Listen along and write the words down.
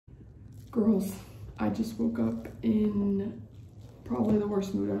Girls, I just woke up in probably the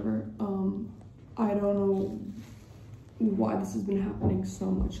worst mood ever. I don't know why this has been happening so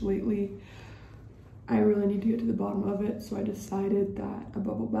much lately. I really need to get to the bottom of it, so I decided that a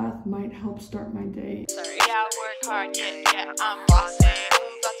bubble bath might help start my day. Sorry. Yeah, I work hard, yeah, I'm bossing.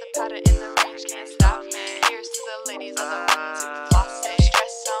 Got the powder in the range, can't stop me. Here's to the ladies, are the ones who floss it.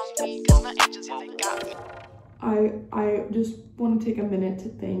 Stress on me, cause my angels, yeah, they got me. I just want to take a minute to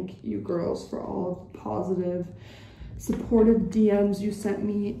thank you girls for all of the positive, supportive DMs you sent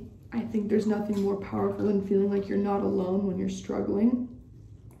me. I think there's nothing more powerful than feeling like you're not alone when you're struggling.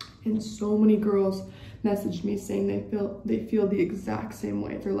 And so many girls messaged me saying they feel the exact same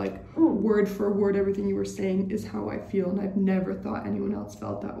way. They're like, word for word, everything you were saying is how I feel, and I've never thought anyone else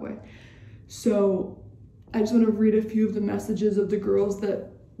felt that way. So I just want to read a few of the messages of the girls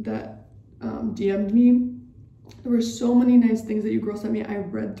that DM'd me. There were so many nice things that you girls sent me. I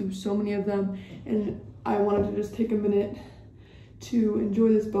read through so many of them, and I wanted to just take a minute to enjoy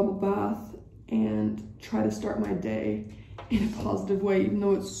this bubble bath and try to start my day in a positive way, even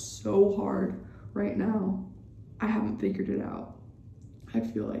though it's so hard right now. I haven't figured it out. I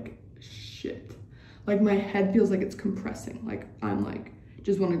feel like shit. Like my head feels like it's compressing. Like I'm like,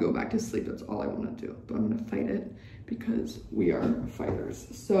 just want to go back to sleep. That's all I want to do. But I'm going to fight it because we are fighters.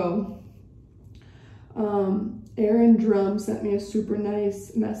 So Erin Drum sent me a super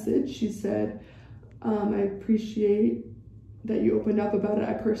nice message. She said, I appreciate that you opened up about it.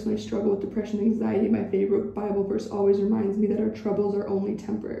 I personally struggle with depression and anxiety. My favorite Bible verse always reminds me that our troubles are only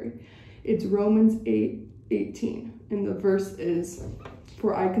temporary. It's Romans 8:18, and the verse is,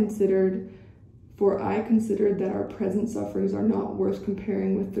 for I considered that our present sufferings are not worth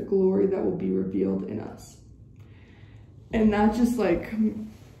comparing with the glory that will be revealed in us. And that just like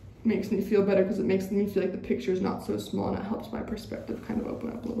makes me feel better, because it makes me feel like the picture is not so small, and it helps my perspective kind of open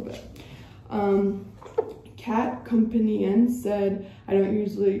up a little bit. Kat Companion said, I don't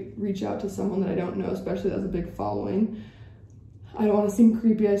usually reach out to someone that I don't know, especially that has a big following. I don't want to seem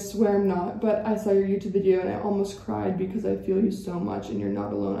creepy, I swear I'm not, but I saw your YouTube video and I almost cried because I feel you so much and you're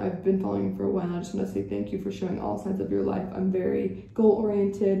not alone. I've been following you for a while. I just want to say thank you for showing all sides of your life. I'm very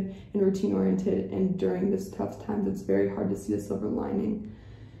goal-oriented and routine-oriented, and during this tough times, it's very hard to see the silver lining.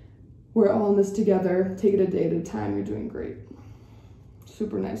 We're all in this together. Take it a day at a time. You're doing great.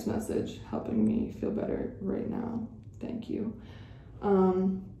 Super nice message, helping me feel better right now. Thank you.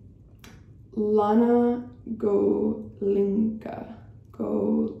 Lana Golja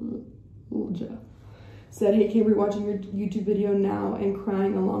said, hey Cambry, watching your YouTube video now and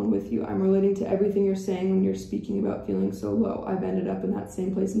crying along with you. I'm relating to everything you're saying when you're speaking about feeling so low. I've ended up in that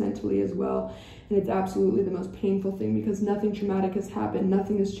same place mentally as well, and it's absolutely the most painful thing because nothing traumatic has happened,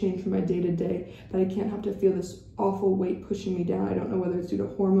 nothing has changed from my day-to-day, but I can't have to feel this awful weight pushing me down. I don't know whether it's due to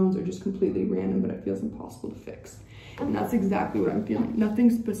hormones or just completely random, but it feels impossible to fix. And that's exactly what I'm feeling. Nothing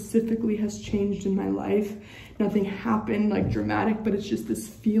specifically has changed in my life. Nothing happened like dramatic, but it's just this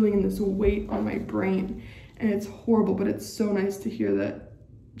feeling and this weight on my brain. And it's horrible, but it's so nice to hear that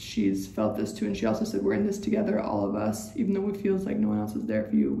she's felt this too. And she also said, we're in this together, all of us. Even though it feels like no one else is there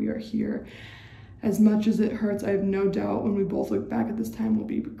for you, we are here. As much as it hurts, I have no doubt when we both look back at this time, we'll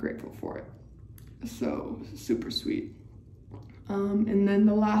be grateful for it. So super sweet. And then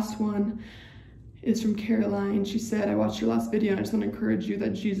the last one is from Caroline. She said, I watched your last video and I just want to encourage you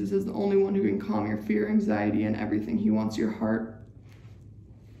that Jesus is the only one who can calm your fear, anxiety, and everything. He wants your heart.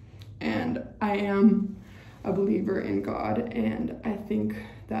 And I am a believer in God, and I think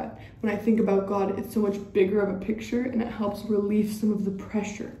that when I think about God, it's so much bigger of a picture and it helps relieve some of the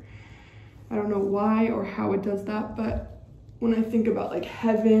pressure. I don't know why or how it does that, but when I think about like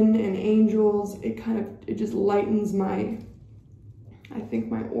heaven and angels, it just lightens my, I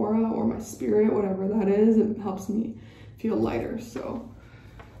think my aura or my spirit, whatever that is. It helps me feel lighter. So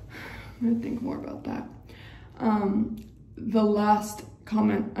I'm gonna think more about that. The last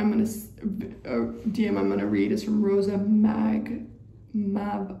comment DM I'm gonna read is from Rosa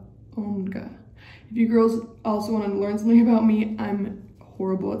Mavonga. If you girls also want to learn something about me, I'm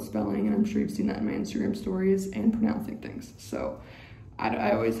horrible at spelling, and I'm sure you've seen that in my Instagram stories, and pronouncing things. So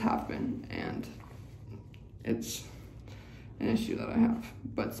I always have been, and it's an issue that I have,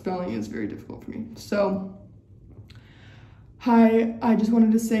 but spelling is very difficult for me. So hi, I just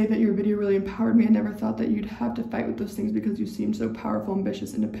wanted to say that your video really empowered me. I never thought that you'd have to fight with those things because you seem so powerful,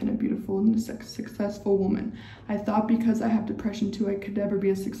 ambitious, independent, beautiful, and a successful woman. I thought because I have depression too, I could never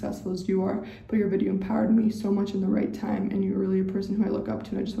be as successful as you are, but your video empowered me so much in the right time, and you're really a person who I look up to,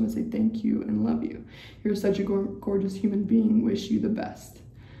 and I just want to say thank you and love you. You're such a gorgeous human being. Wish you the best.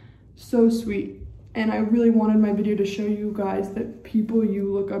 So sweet. And I really wanted my video to show you guys that people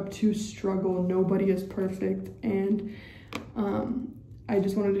you look up to struggle. Nobody is perfect. And I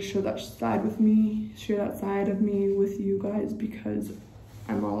just wanted to show that side with me, share that side of me with you guys, because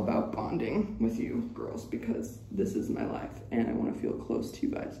I'm all about bonding with you girls, because this is my life and I want to feel close to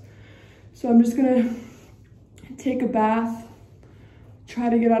you guys. So I'm just gonna take a bath, try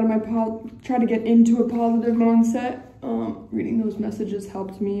to get into a positive mindset. Reading those messages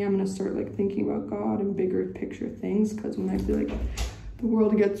helped me. I'm gonna start like thinking about God and bigger picture things, because when I feel like the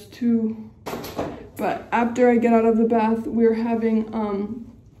world gets too. But after I get out of the bath, we're having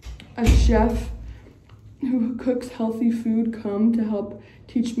a chef who cooks healthy food come to help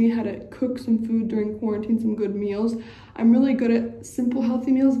teach me how to cook some food during quarantine, some good meals. I'm really good at simple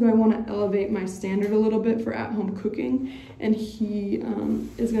healthy meals, but I want to elevate my standard a little bit for at-home cooking. And he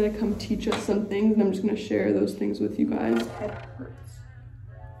is going to come teach us some things, and I'm just going to share those things with you guys. Head hurts.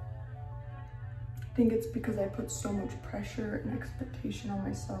 I think it's because I put so much pressure and expectation on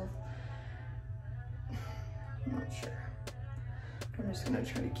myself. I'm not sure. I'm just gonna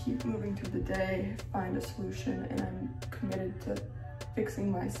try to keep moving through the day, find a solution, and I'm committed to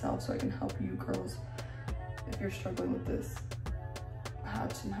fixing myself so I can help you girls. If you're struggling with this,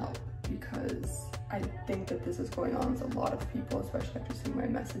 have some help, because I think that this is going on with a lot of people, especially after seeing my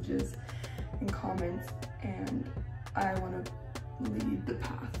messages and comments, and I want to lead the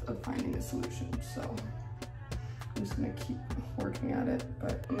path of finding a solution. So I'm just gonna keep working at it,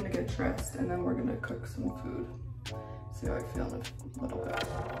 but I'm gonna get dressed and then we're gonna cook some food. See how I feel in a little bit.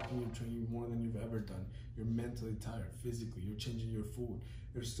 You're training more than you've ever done. You're mentally tired, physically, you're changing your food.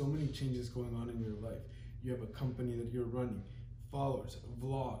 There's so many changes going on in your life. You have a company that you're running, followers,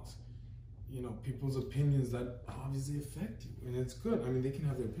 vlogs, you know, people's opinions that obviously affect you, and it's good. I mean, they can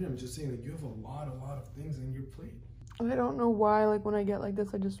have their opinion. I'm just saying that you have a lot of things in your plate. I don't know why, like when I get like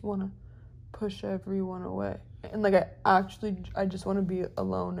this, I just want to push everyone away. And like I just want to be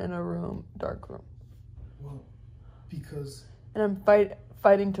alone in a room, dark room. Well, because... And I'm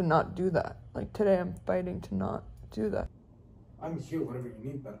fighting to not do that. Like today I'm fighting to not do that. I'm here, whatever you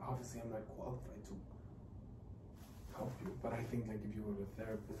need, but obviously I'm not qualified to help you. But I think like if you were a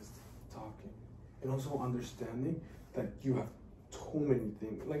therapist, talking, and also understanding that you have too many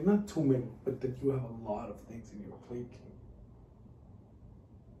things, like not too many, but that you have a lot of things in your plate.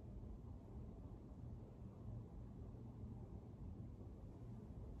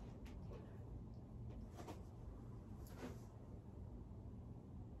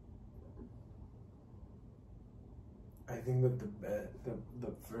 I think that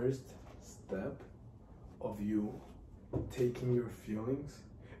the first step of you taking your feelings,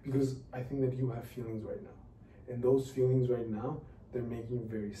 because I think that you have feelings right now, and those feelings right now, they're making you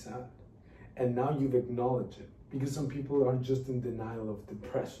very sad. And now you've acknowledged it, because some people are just in denial of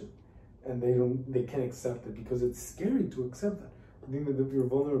depression, and they can't accept it because it's scary to accept that. I think that your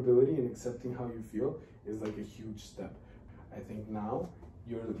vulnerability and accepting how you feel is like a huge step. I think now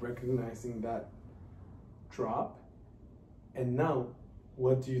you're recognizing that drop, and now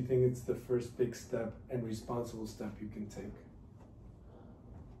what do you think is the first big step and responsible step you can take?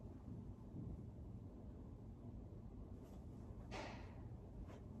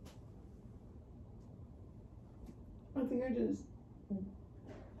 I think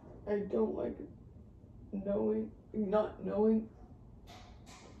I don't like not knowing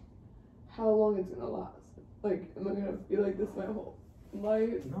how long it's gonna last. Like, am I gonna feel like this my whole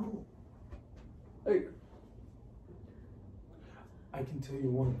life? No. Like, I can tell you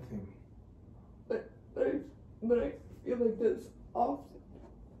one thing. But I feel like this often.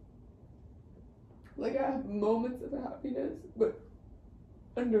 Like, I have moments of happiness, but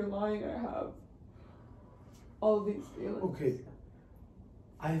underlying I have all of these feelings. Okay.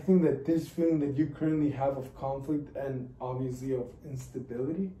 I think that this feeling that you currently have of conflict and obviously of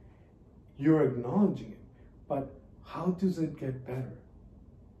instability, you're acknowledging it. But how does it get better?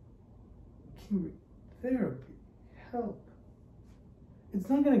 Therapy, help. It's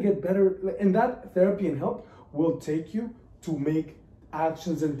not going to get better. And that therapy and help will take you to make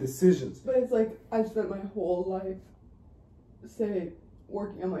actions and decisions. But it's like I've spent my whole life, say,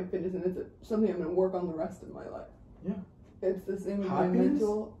 working on my fitness, and it's something I'm going to work on the rest of my life. Yeah. It's the same with my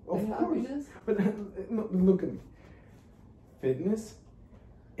mental and happiness. But look at me. Fitness,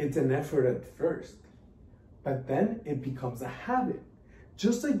 it's an effort at first, but then it becomes a habit.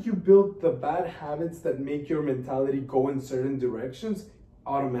 Just like you build the bad habits that make your mentality go in certain directions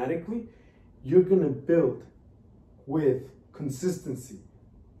automatically, you're gonna build with consistency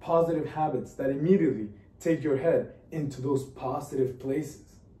positive habits that immediately take your head into those positive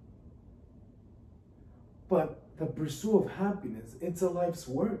places. But the pursuit of happiness, it's a life's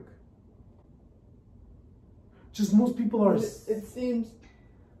work. Just most people are. It seems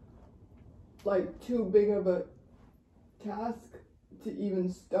like too big of a task to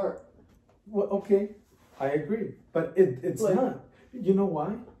even start. Well, okay, I agree, but it's like, not. You know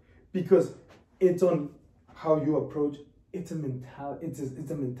why? Because it's on how you approach. It's a mentality. It's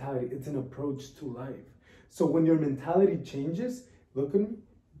a mentality. It's an approach to life. So when your mentality changes, look at me.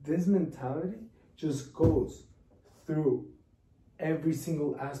 This mentality just goes through every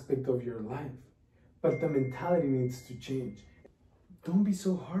single aspect of your life. But the mentality needs to change. Don't be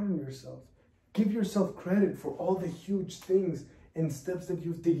so hard on yourself. Give yourself credit for all the huge things and steps that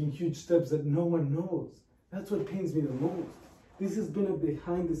you've taken, huge steps that no one knows. That's what pains me the most. This has been a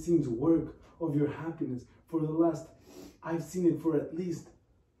behind the scenes work of your happiness for the last, I've seen it for at least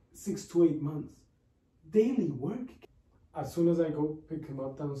 6 to 8 months. Daily work. As soon as I go pick him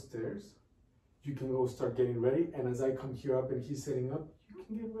up downstairs, you can go start getting ready. And as I come here up and he's setting up, you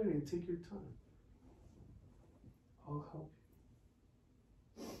can get ready and take your time. I'll help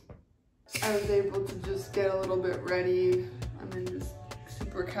you. I was able to just get a little bit ready. I'm in just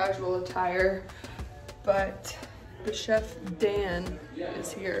super casual attire, but the chef Dan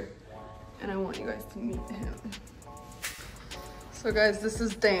is here and I want you guys to meet him. So guys, this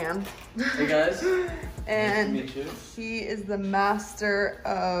is Dan. Hey guys. And nice to meet you. He is the master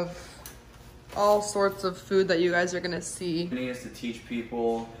of all sorts of food that you guys are gonna see. He is to teach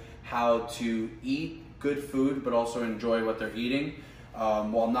people how to eat good food, but also enjoy what they're eating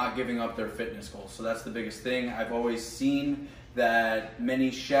while not giving up their fitness goals. So that's the biggest thing. I've always seen that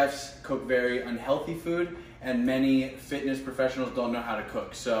many chefs cook very unhealthy food and many fitness professionals don't know how to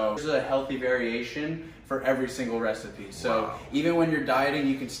cook. So there's a healthy variation for every single recipe. So even when you're dieting,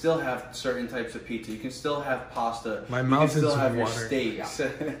 you can still have certain types of pizza. You can still have pasta. My mouth is still have your water. steaks.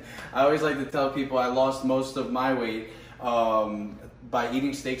 Yeah. I always like to tell people I lost most of my weight by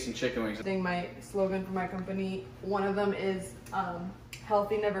eating steaks and chicken wings. I think my slogan for my company, one of them is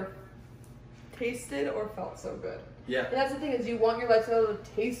healthy never tasted or felt so good. Yeah. And that's the thing, is you want your lifestyle to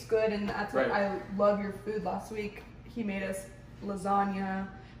taste good, and that's what Right. I love your food. Last week he made us lasagna,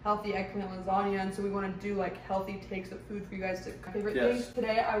 healthy eggplant lasagna, and so we want to do like healthy takes of food for you guys to favorite Yes. things.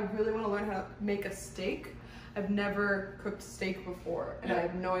 Today I really want to learn how to make a steak. I've never cooked steak before, and Yeah. I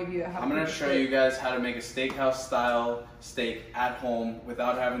have no idea how to I'm gonna cook a show steak. you guys how to make a steakhouse style steak at home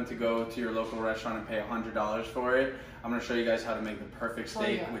without having to go to your local restaurant and pay $100 for it. I'm gonna show you guys how to make the perfect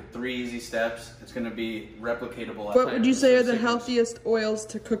steak yeah. with 3 easy steps. It's gonna be replicatable. What would you say are the Secrets. healthiest oils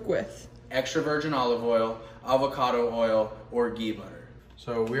to cook with? Extra virgin olive oil, avocado oil, or ghee butter.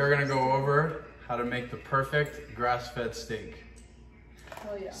 So we are gonna go over how to make the perfect grass-fed steak.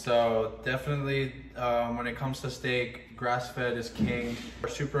 Hell yeah. So definitely when it comes to steak, grass-fed is king.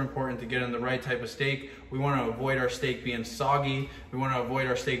 It's super important to get in the right type of steak. We want to avoid our steak being soggy. We want to avoid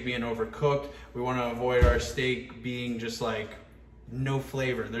our steak being overcooked. We want to avoid our steak being just like no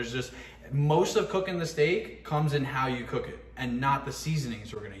flavor. There's just, most of cooking the steak comes in how you cook it and not the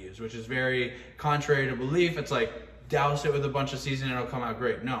seasonings we're going to use, which is very contrary to belief. It's like douse it with a bunch of seasoning and it'll come out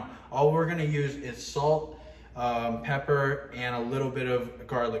great. No, all we're going to use is salt, pepper, and a little bit of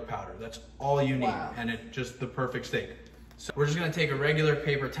garlic powder. That's all you need. Wow. And it's just the perfect steak. So we're just gonna take a regular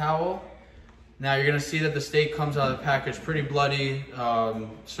paper towel. Now you're gonna see that the steak comes out of the package pretty bloody.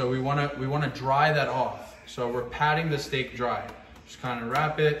 So we wanna dry that off. So we're patting the steak dry. Just kind of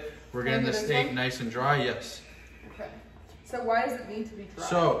wrap it. We're getting the steak nice and dry, yes. Okay. So why does it need to be dry?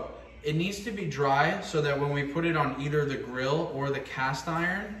 So it needs to be dry so that when we put it on either the grill or the cast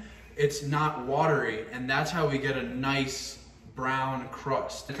iron, it's not watery, and that's how we get a nice brown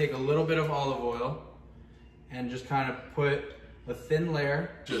crust. Take a little bit of olive oil and just kind of put a thin layer.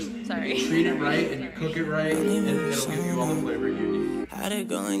 Just treat it right and cook it right, and it'll give you all the flavor you need. How'd it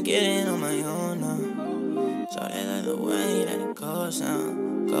go and get it on my own now? So they like the way that it goes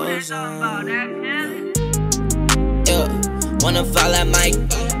on, goes on. Yeah, wanna fall at Mike.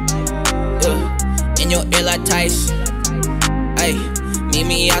 Yeah, in your ear like Tice. Ay, meet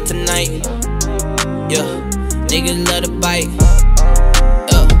me out tonight. Yeah, niggas love to bite.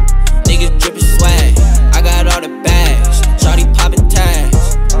 Yeah, niggas drippin' swag. I got all the bags. Shawty poppin'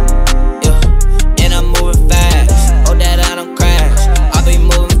 tags. Yeah, and I'm moving fast. Oh, that I don't crash. I be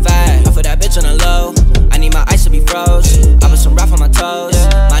moving fast. I put that bitch on the low. I need my ice to be froze. I put some wrap on my toes.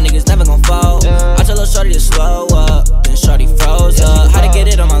 My niggas never gon' fold. I tell her shorty to slow up. Then shorty froze up. How to get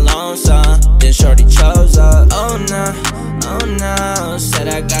it on my loan, son. Then shorty chose up. Oh no, said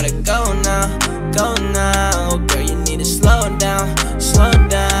I gotta go now. Go now, girl, you need to slow down. Slow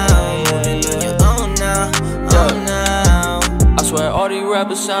down, moving on your own now. Oh now. I swear all these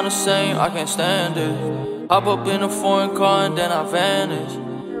rappers sound the same, I can't stand it. Hop up in a foreign car and then I vanish.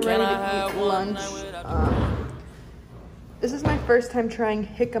 We're ready to eat lunch. This is my first time trying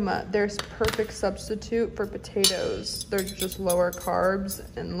jicama. They're a perfect substitute for potatoes. They're just lower carbs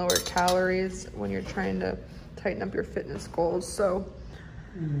and lower calories when you're trying to tighten up your fitness goals. So,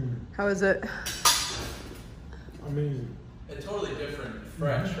 how is it? Amazing. It's totally different,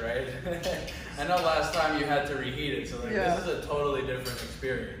 fresh, right? I know last time you had to reheat it, so like, Yeah. this is a totally different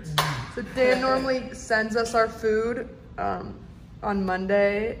experience. So Dan normally sends us our food on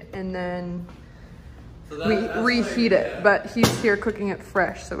Monday, and then So we that's reheat like, it. yeah. But he's here cooking it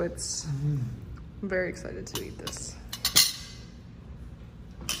fresh, so it's. I'm very excited to eat this.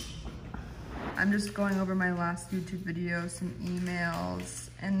 I'm just going over my last YouTube video, some emails,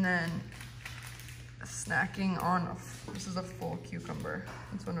 and then snacking on, this is a full cucumber.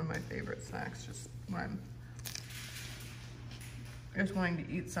 It's one of my favorite snacks, just when I'm just wanting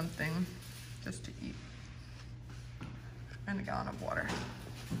to eat something, just to eat. And a gallon of water.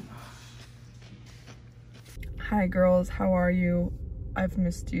 Hi girls, how are you? I've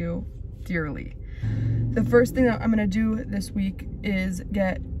missed you dearly. The first thing that I'm gonna do this week is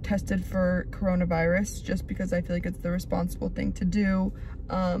get tested for coronavirus, just because I feel like it's the responsible thing to do.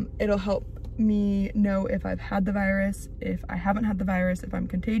 It'll help me know if I've had the virus, if I haven't had the virus, if I'm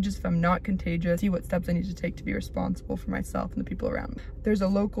contagious, if I'm not contagious, see what steps I need to take to be responsible for myself and the people around me. There's a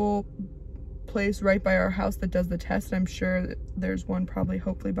local place right by our house that does the test, and I'm sure that there's one probably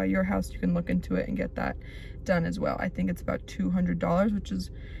hopefully by your house. You can look into it and get that done as well. I think it's about $200, which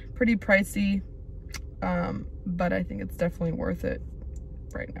is pretty pricey, but I think it's definitely worth it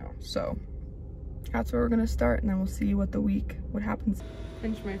right now. So that's where we're gonna start, and then we'll see what happens.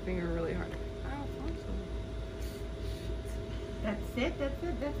 Pinch my finger really hard. That's it, that's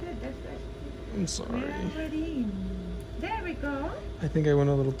it, that's it, that's it. I'm sorry. We're ready. There we go. I think I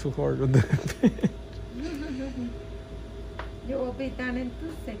went a little too hard with that. You will be done in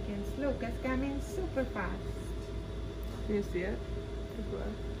 2 seconds. Look, it's coming super fast. Can you see it?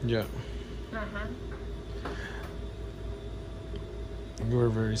 Yeah. You are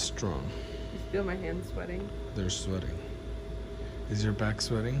very strong. You feel my hands sweating? They're sweating. Is your back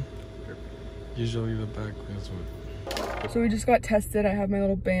sweating? Usually the back is sweating. So we just got tested. I have my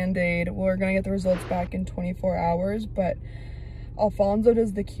little Band-Aid. We're gonna get the results back in 24 hours, but Alfonso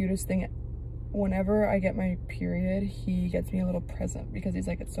does the cutest thing. Whenever I get my period, he gets me a little present, because he's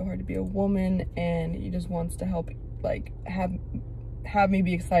like, it's so hard to be a woman, and he just wants to help, like, have me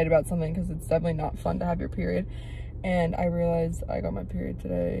be excited about something, because it's definitely not fun to have your period. And I realized I got my period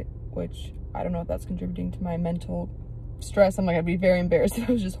today, which I don't know if that's contributing to my mental stress. I'm like, I'd be very embarrassed if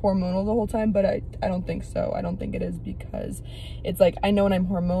it was just hormonal the whole time, but I don't think so. I don't think it is, because it's like, I know when I'm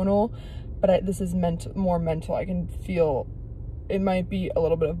hormonal, but this is more mental. I can feel, it might be a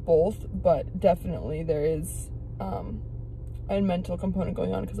little bit of both, but definitely there is a mental component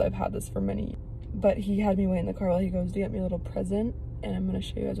going on, because I've had this for many years. But he had me wait in the car while he goes to get me a little present, and I'm gonna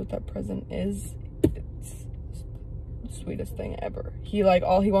show you guys what that present is. It's the sweetest thing ever. He, like,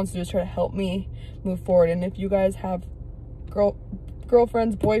 all he wants to do is try to help me move forward. And if you guys have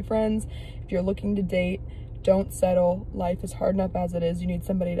girlfriends, boyfriends, if you're looking to date, don't settle. Life is hard enough as it is. You need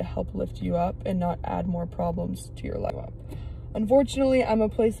somebody to help lift you up and not add more problems to your life. Unfortunately, I'm at a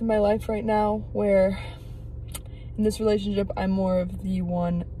place in my life right now where in this relationship, I'm more of the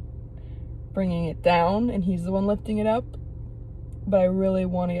one bringing it down and he's the one lifting it up. But I really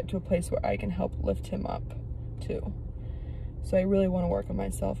want to get to a place where I can help lift him up too. So I really want to work on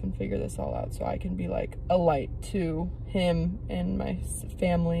myself and figure this all out, so I can be like a light to him and my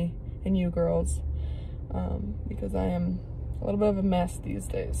family and you girls, because I am a little bit of a mess these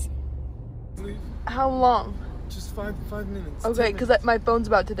days. How long? Just five minutes. Okay, because my phone's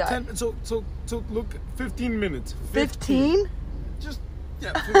about to die. So look, 15 minutes. 15? Just,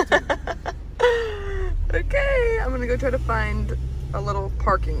 yeah, 15. Okay, I'm gonna go try to find a little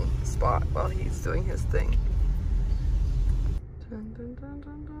parking spot while he's doing his thing. Dun, dun, dun,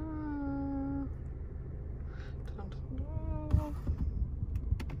 dun, dun. Dun, dun,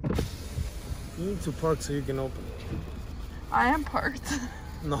 dun. You need to park so you can open it. I am parked.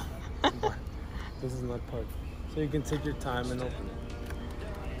 No, this is not parked. So you can take your time and open it.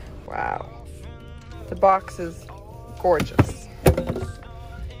 Wow. The box is gorgeous.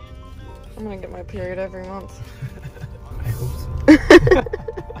 I'm gonna get my period every month. I hope so.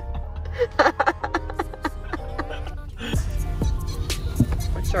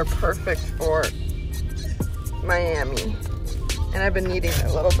 Which are perfect for Miami. And I've been needing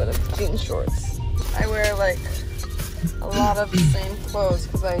a little bit of jean shorts. I wear like a lot of the same clothes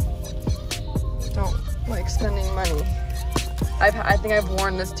because I don't like spending money. I think I've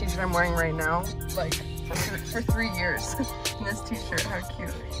worn this t-shirt I'm wearing right now like for 3 years. And this t-shirt, how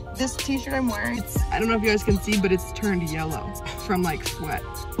cute. This t-shirt I'm wearing, I don't know if you guys can see, but it's turned yellow from like sweat.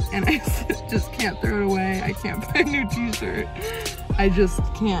 And I just can't throw it away. I can't buy a new t-shirt. I just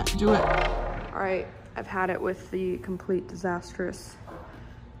can't do it. All right, I've had it with the complete disastrous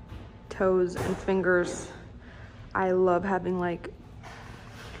toes and fingers. I love having like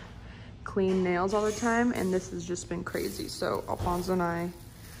clean nails all the time, and this has just been crazy. So Alfonso and I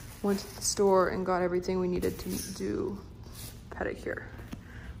went to the store and got everything we needed to do pedicure.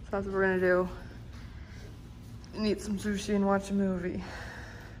 So that's what we're gonna do. And eat some sushi and watch a movie.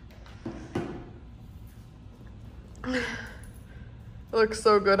 It looks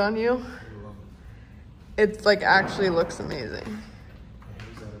so good on you. It's like actually looks amazing.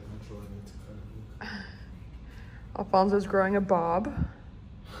 Alfonso's growing a bob.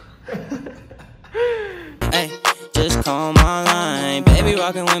 Hey, just call my line. Baby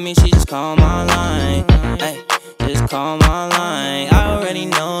rockin' with me, she just call my line. Hey, just call my line. I already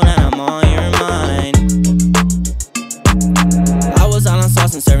know that I'm on your mind. I was out on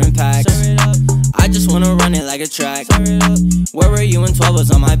sauce and serving packs. I just wanna run it like a track. Where were you when 12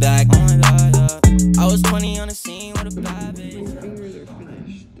 was on my back? I was 20 on the scene with a bad bitch. My fingers are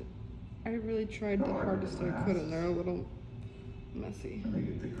finished. I really tried the hardest I could, and they're a little messy.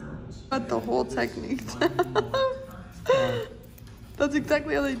 But the whole technique. That's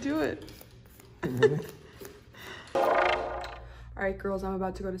exactly how they do it. All right, girls, I'm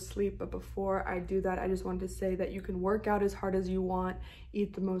about to go to sleep, but before I do that, I just wanted to say that you can work out as hard as you want,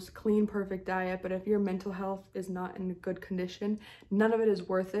 eat the most clean, perfect diet, but if your mental health is not in good condition, none of it is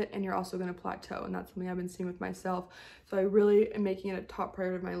worth it, and you're also gonna plateau, and that's something I've been seeing with myself. So I really am making it a top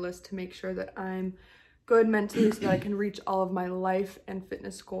priority of my list to make sure that I'm good mentally so that I can reach all of my life and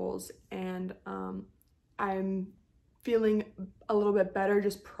fitness goals, and I'm feeling a little bit better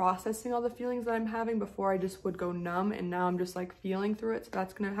just processing all the feelings that I'm having. Before I just would go numb, and now I'm just like feeling through it, so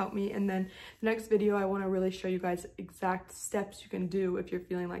that's gonna help me. And then the next video, I want to really show you guys exact steps you can do if you're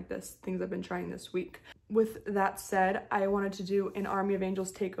feeling like this, things I've been trying this week. With that said, I wanted to do an Army of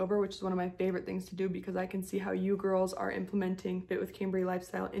Angels takeover, which is one of my favorite things to do because I can see how you girls are implementing Fit with Cambry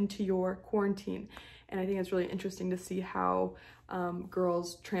lifestyle into your quarantine. And I think it's really interesting to see how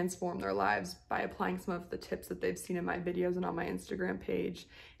girls transform their lives by applying some of the tips that they've seen in my videos and on my Instagram page.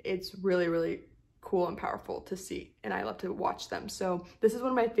 It's really, really cool and powerful to see, and I love to watch them. So this is one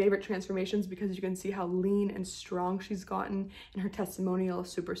of my favorite transformations because you can see how lean and strong she's gotten, and her testimonial is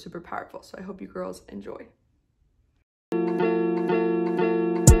super, super powerful. So I hope you girls enjoy.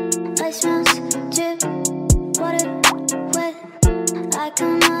 Ice rounds, drip, water, wet. I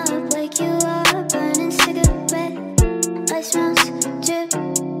come up, wake you up, burning cigarette. Ice rounds, drip,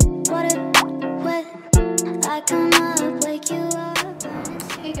 water, wet. I come up, wake you up.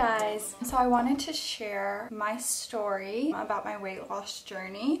 Hey guys, so I wanted to share my story about my weight loss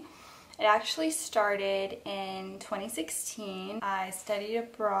journey. It actually started in 2016. I studied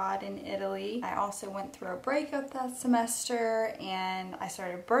abroad in Italy. I also went through a breakup that semester, and I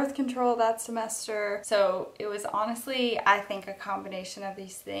started birth control that semester. So it was honestly, I think, a combination of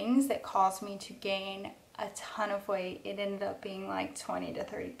these things that caused me to gain a ton of weight. It ended up being like 20 to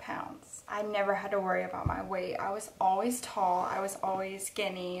 30 pounds. I never had to worry about my weight. I was always tall, I was always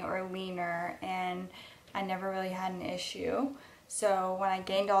skinny or leaner, and I never really had an issue. So when I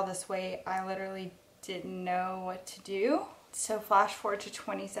gained all this weight, I literally didn't know what to do. So flash forward to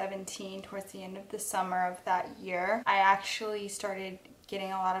 2017, towards the end of the summer of that year, I actually started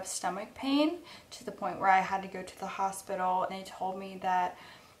getting a lot of stomach pain to the point where I had to go to the hospital, and they told me that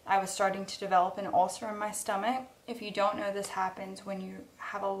I was starting to develop an ulcer in my stomach. If you don't know, this happens when you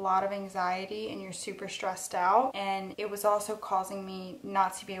have a lot of anxiety and you're super stressed out. And it was also causing me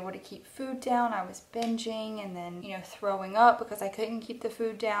not to be able to keep food down. I was binging and then, throwing up because I couldn't keep the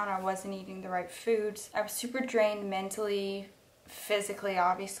food down. I wasn't eating the right foods. I was super drained mentally, physically,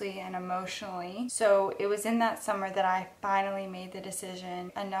 obviously, and emotionally. So it was in that summer that I finally made the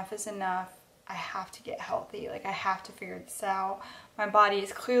decision, enough is enough. I have to get healthy. Like, I have to figure this out. My body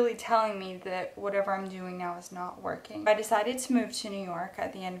is clearly telling me that whatever I'm doing now is not working. I decided to move to New York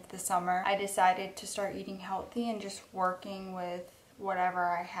at the end of the summer. I decided to start eating healthy and just working with whatever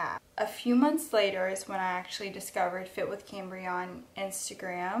I had. A few months later is when I actually discovered Fit with Cambry on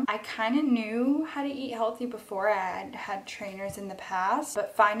Instagram. I kind of knew how to eat healthy before. I had trainers in the past,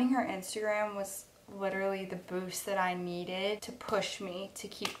 but finding her Instagram was literally the boost that I needed to push me to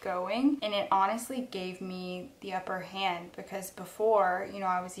keep going, and it honestly gave me the upper hand because before,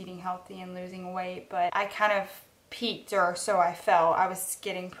 I was eating healthy and losing weight, but I kind of peaked, or so I felt. I was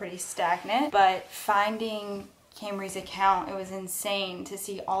getting pretty stagnant, but finding Cambry's account, it was insane to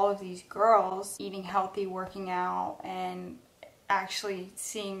see all of these girls eating healthy, working out, and actually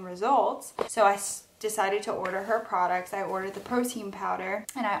seeing results. So I decided to order her products. I ordered the protein powder,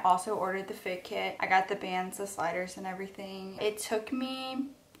 and I also ordered the fit kit. I got the bands, the sliders, and everything. It took me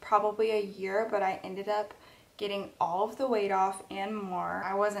probably a year, but I ended up getting all of the weight off and more.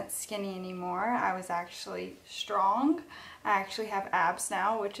 I wasn't skinny anymore. I was actually strong. I actually have abs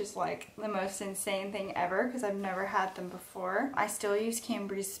now, which is like the most insane thing ever because I've never had them before. I still use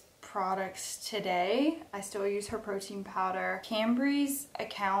Cambry's products today. I still use her protein powder. Cambry's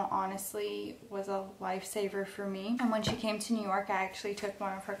account honestly was a lifesaver for me. And when she came to New York, I actually took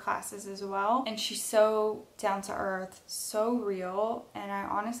one of her classes as well. And she's so down to earth, so real. And I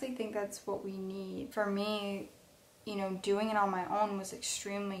honestly think that's what we need. For me, you know, doing it on my own was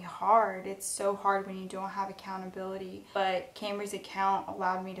extremely hard. It's so hard when you don't have accountability. But Cambry's account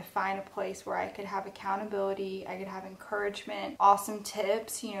allowed me to find a place where I could have accountability, I could have encouragement, awesome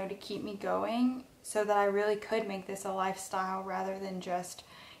tips, you know, to keep me going so that I really could make this a lifestyle rather than just,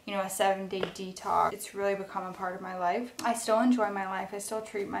 you know, a 7-day detox. It's really become a part of my life. I still enjoy my life. I still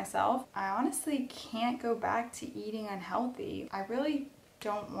treat myself. I honestly can't go back to eating unhealthy. I really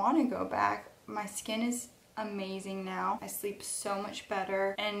don't want to go back. My skin is amazing now. I sleep so much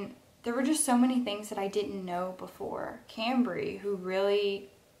better, and there were just so many things that I didn't know before. Cambry, who really,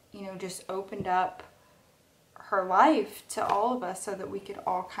 you know, just opened up her life to all of us so that we could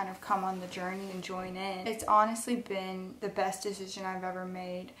all kind of come on the journey and join in. It's honestly been the best decision I've ever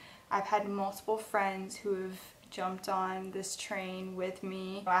made. I've had multiple friends who have jumped on this train with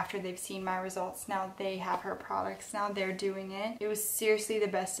me after they've seen my results. Now they have her products, now they're doing it. It was seriously the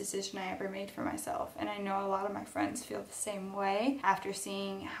best decision I ever made for myself, and I know a lot of my friends feel the same way after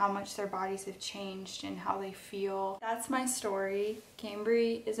seeing how much their bodies have changed and how they feel. That's my story.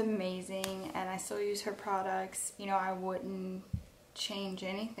 Cambry is amazing, and I still use her products. You know, I wouldn't change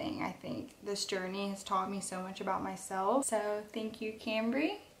anything. I think this journey has taught me so much about myself. So thank you,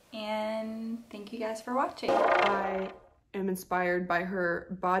 Cambry. And thank you guys for watching. I am inspired by her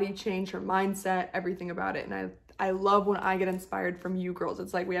body change, her mindset, everything about it. And I love when I get inspired from you girls.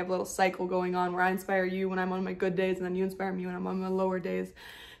 It's like we have a little cycle going on where I inspire you when I'm on my good days, and then you inspire me when I'm on my lower days.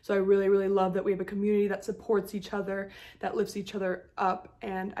 So I really, really love that we have a community that supports each other, that lifts each other up.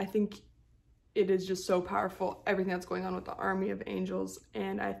 And I think it is just so powerful, everything that's going on with the Army of Angels.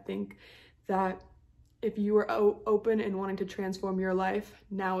 And I think that if you are open and wanting to transform your life,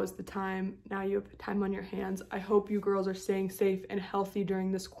 now is the time. Now you have time on your hands. I hope you girls are staying safe and healthy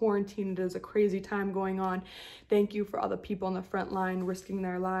during this quarantine. It is a crazy time going on. Thank you for all the people on the front line risking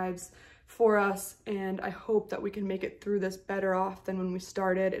their lives for us, and I hope that we can make it through this better off than when we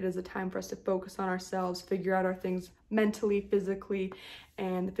started. It is a time for us to focus on ourselves, figure out our things mentally, physically,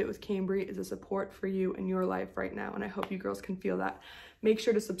 and the Fit with Cambry is a support for you in your life right now, and I hope you girls can feel that. Make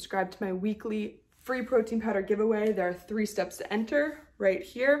sure to subscribe to my weekly free protein powder giveaway. There are 3 steps to enter right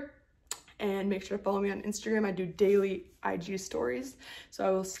here. And make sure to follow me on Instagram. I do daily IG stories. So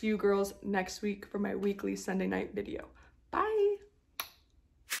I will see you girls next week for my weekly Sunday night video. Bye.